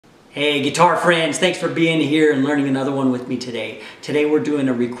Hey guitar friends, thanks for being here and learning another one with me today. Today we're doing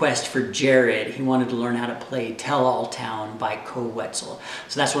a request for Jared. He wanted to learn how to play Tell All Town by Koe Wetzel.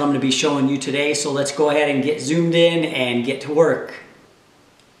 So that's what I'm going to be showing you today. So let's go ahead and get zoomed in and get to work.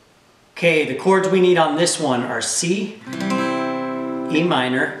 Okay, the chords we need on this one are C, E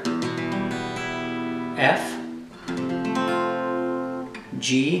minor, F,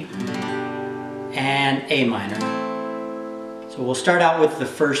 G, and A minor. So we'll start out with the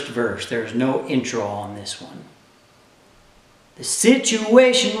first verse. There's no intro on this one. The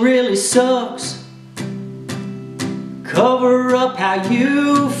situation really sucks. Cover up how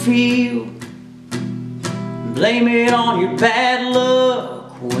you feel. Blame it on your bad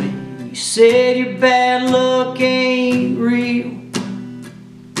luck when you said your bad luck ain't real.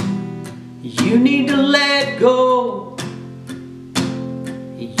 You need to let go.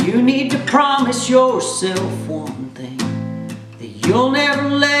 You need to promise yourself one thing. You'll never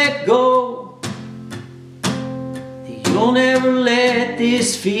let go. You'll never let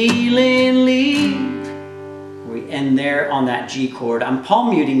this feeling leave. We end there on that G chord. I'm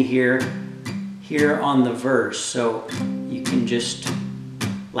palm muting here on the verse, so you can just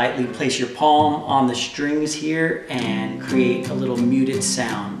lightly place your palm on the strings here and create a little muted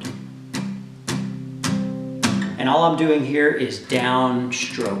sound. And all I'm doing here is down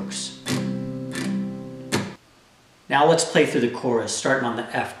strokes. Now let's play through the chorus, starting on the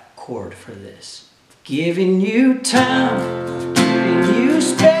F chord for this. Giving you time, giving you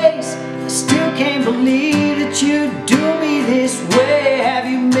space. I still can't believe that you do me this way. Have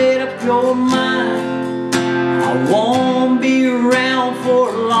you made up your mind? I won't be around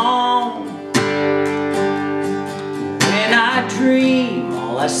for long. When I dream,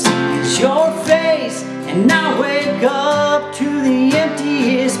 all I see is your face, and I wake up to the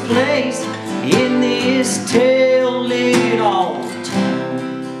emptiest place in this tail-lit all town.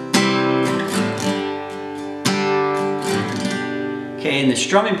 Okay, and the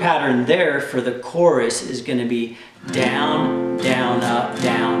strumming pattern there for the chorus is going to be down, down, up,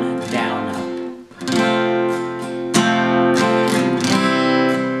 down, down, up.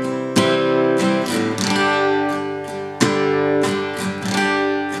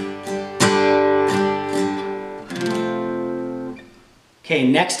 Okay,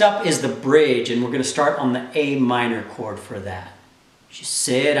 next up is the bridge, and we're going to start on the A minor chord for that. She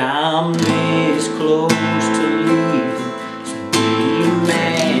said, I'm this close to leaving, so be a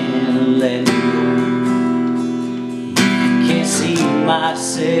man and let me go. I can't see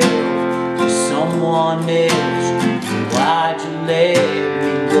myself with someone else. Why'd you let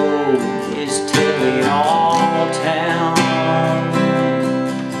me go? It's telling all town.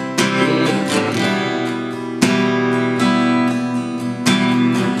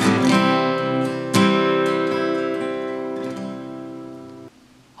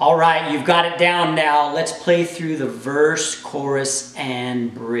 All right, you've got it down now. Let's play through the verse, chorus,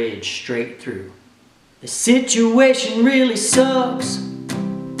 and bridge straight through. The situation really sucks.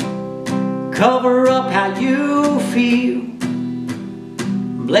 Cover up how you feel.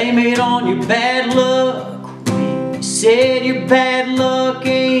 Blame it on your bad luck when you said your bad luck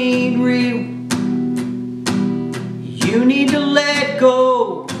ain't real. You need to let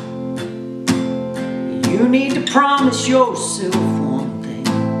go. You need to promise yourself one thing.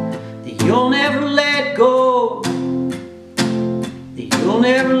 You'll never let go. You'll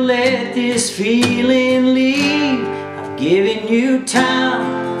never let this feeling leave. I've given you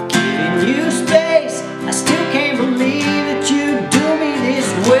time, given you space. I still can't believe that you do me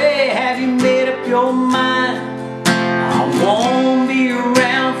this way. Have you made up your mind? I won't be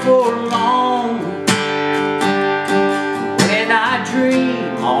around for long. When I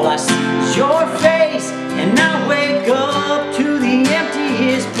dream, all I see is your face, and I wake up to the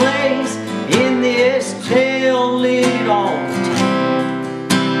emptiest place in this tail-lit all town.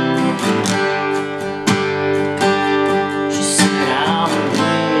 She said, I'm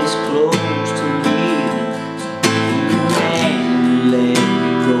this close to leaving, so you can let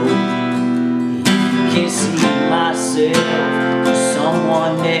me go. I can't see myself with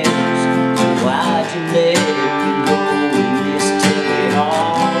someone else, so why'd you let me go in this tail-lit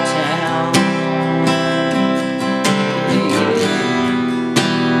all town?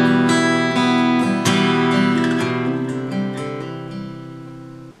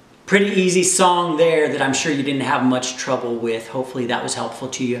 Pretty easy song there that I'm sure you didn't have much trouble with. Hopefully that was helpful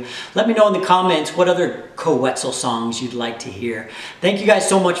to you. Let me know in the comments what other Koe Wetzel songs you'd like to hear. Thank you guys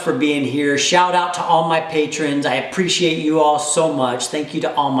so much for being here. Shout out to all my patrons. I appreciate you all so much. Thank you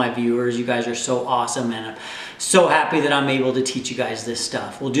to all my viewers. You guys are so awesome, and I'm so happy that I'm able to teach you guys this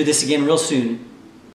stuff. We'll do this again real soon.